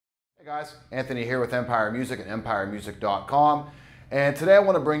Hey guys, Anthony here with Empire Music and EmpireMusic.com, and today I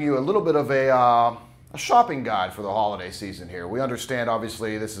want to bring you a little bit of a shopping guide for the holiday season here. We understand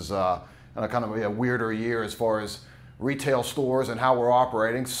obviously this is kind of a weirder year as far as retail stores and how we're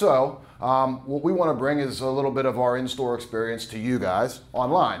operating, so what we want to bring is a little bit of our in-store experience to you guys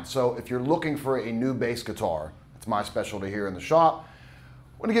online. So if you're looking for a new bass guitar, it's my specialty here in the shop.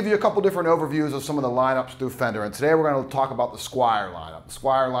 I'm going to give you a couple different overviews of some of the lineups through Fender, and today we're going to talk about the Squier lineup. The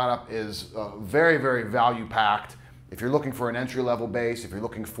Squier lineup is very, very value-packed. If you're looking for an entry-level bass, if you're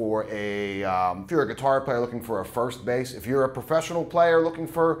looking for if you're a guitar player looking for a first bass, if you're a professional player looking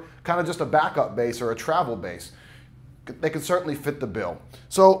for kind of just a backup bass or a travel bass, they can certainly fit the bill.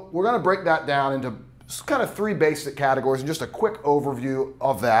 So we're going to break that down into kind of three basic categories, and just a quick overview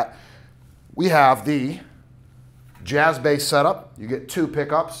of that. We have the jazz bass setup. You get two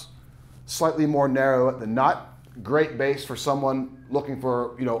pickups, slightly more narrow at the nut. Great bass for someone looking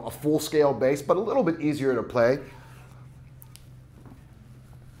for, a full-scale bass, but a little bit easier to play.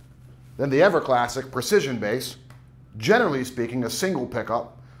 Then the ever classic precision bass, generally speaking, a single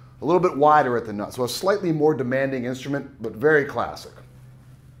pickup, a little bit wider at the nut, so a slightly more demanding instrument, but very classic.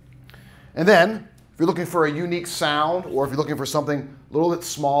 And then, if you're looking for a unique sound, or if you're looking for something a little bit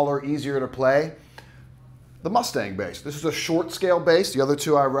smaller, easier to play, the Mustang bass. This is a short scale bass. The other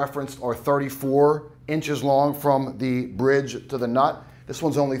two I referenced are 34 inches long from the bridge to the nut. This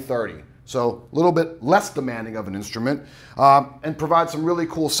one's only 30. So a little bit less demanding of an instrument, and provides some really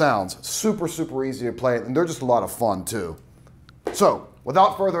cool sounds. Super, super easy to play, and they're just a lot of fun too. So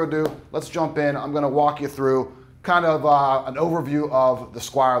without further ado, let's jump in. I'm going to walk you through kind of an overview of the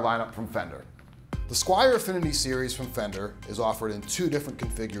Squier lineup from Fender. The Squier Affinity series from Fender is offered in two different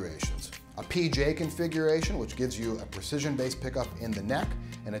configurations. A PJ configuration, which gives you a precision bass pickup in the neck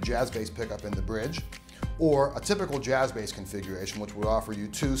and a jazz bass pickup in the bridge, or a typical jazz bass configuration, which would offer you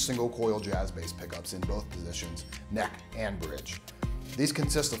two single coil jazz bass pickups in both positions, neck and bridge. These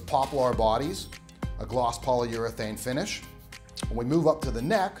consist of poplar bodies, a gloss polyurethane finish. When we move up to the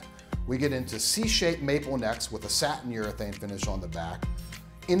neck, we get into C-shaped maple necks with a satin urethane finish on the back,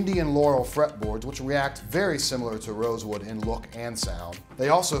 Indian laurel fretboards, which react very similar to rosewood in look and sound. They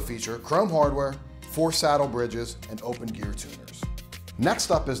also feature chrome hardware, 4 saddle bridges, and open gear tuners.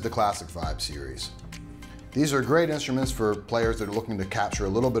 Next up is the Classic Vibe series. These are great instruments for players that are looking to capture a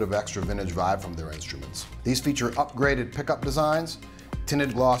little bit of extra vintage vibe from their instruments. These feature upgraded pickup designs,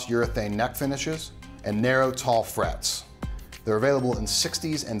 tinted gloss urethane neck finishes, and narrow, tall frets. They're available in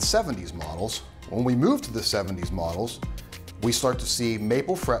 60s and 70s models. When we move to the 70s models, we start to see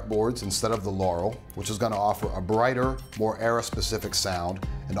maple fretboards instead of the laurel, which is going to offer a brighter, more era-specific sound,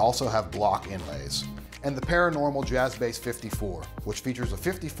 and also have block inlays. And the Paranormal Jazz Bass 54, which features a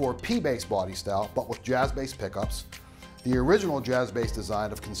 54 P-bass body style, but with jazz bass pickups, the original jazz bass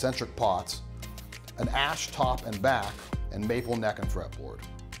design of concentric pots, an ash top and back, and maple neck and fretboard.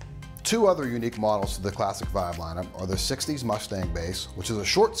 Two other unique models to the Classic Vibe lineup are the 60s Mustang bass, which is a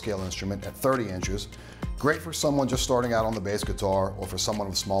short scale instrument at 30 inches, great for someone just starting out on the bass guitar or for someone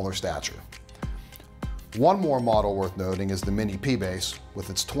of smaller stature. One more model worth noting is the Mini P-bass with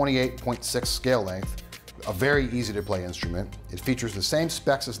its 28.6 scale length, a very easy to play instrument. It features the same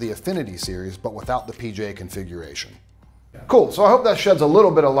specs as the Affinity series, but without the PJ configuration. Cool, so I hope that sheds a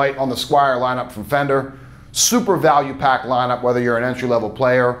little bit of light on the Squier lineup from Fender. Super value-packed lineup, whether you're an entry-level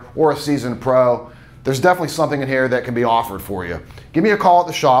player or a seasoned pro. There's definitely something in here that can be offered for you. Give me a call at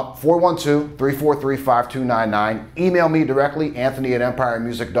the shop, 412-343-5299. Email me directly,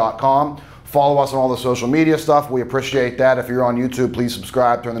 anthony@empiremusic.com. Follow us on all the social media stuff. We appreciate that. If you're on YouTube, please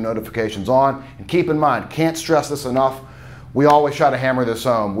subscribe, turn the notifications on. And keep in mind, can't stress this enough, we always try to hammer this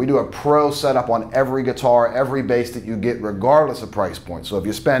home. We do a pro setup on every guitar, every bass that you get, regardless of price point. So if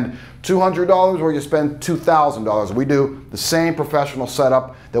you spend $200 or you spend $2,000, we do the same professional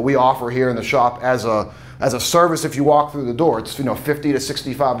setup that we offer here in the shop as a service if you walk through the door. It's $50 to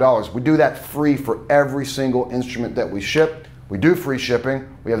 $65. We do that free for every single instrument that we ship. We do free shipping.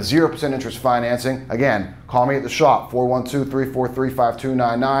 We have 0% interest financing. Again, call me at the shop,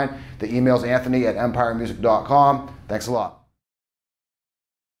 412-343-5299. The email's anthony@empiremusic.com. Thanks a lot.